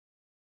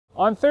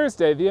On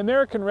Thursday, the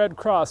American Red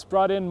Cross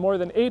brought in more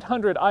than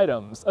 800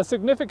 items, a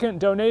significant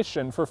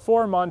donation for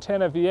 4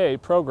 Montana VA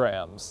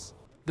programs.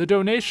 The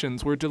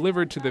donations were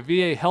delivered to the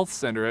VA Health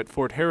Center at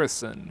Fort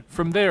Harrison.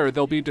 From there,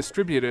 they'll be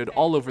distributed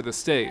all over the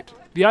state.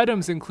 The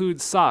items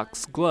include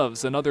socks,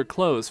 gloves, and other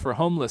clothes for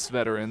homeless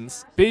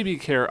veterans, baby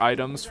care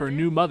items for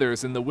new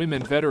mothers in the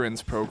Women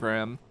Veterans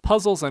Program,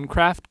 puzzles and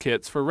craft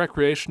kits for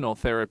recreational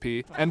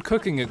therapy, and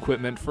cooking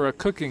equipment for a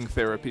cooking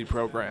therapy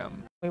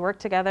program. We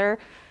worked together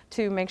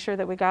to make sure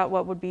that we got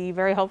what would be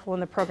very helpful in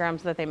the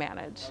programs that they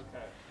manage.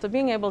 So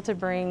being able to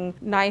bring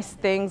nice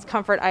things,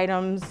 comfort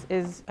items,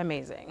 is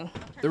amazing.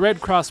 The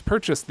Red Cross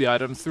purchased the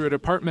items through a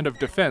Department of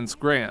Defense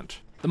grant.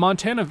 The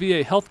Montana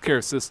VA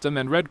healthcare system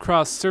and Red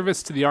Cross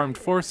Service to the Armed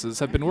Forces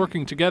have been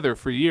working together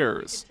for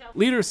years.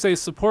 Leaders say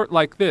support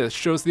like this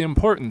shows the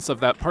importance of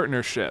that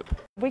partnership.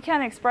 We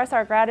can't express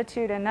our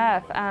gratitude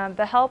enough.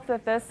 The help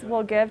that this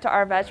will give to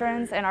our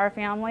veterans and our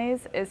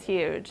families is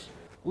huge.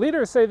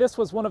 Leaders say this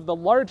was one of the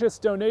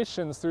largest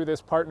donations through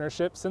this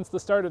partnership since the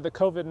start of the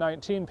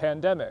COVID-19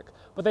 pandemic,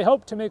 but they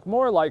hope to make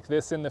more like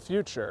this in the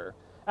future.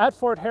 At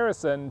Fort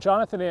Harrison,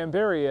 Jonathan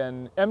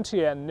Amberian,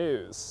 MTN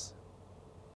News.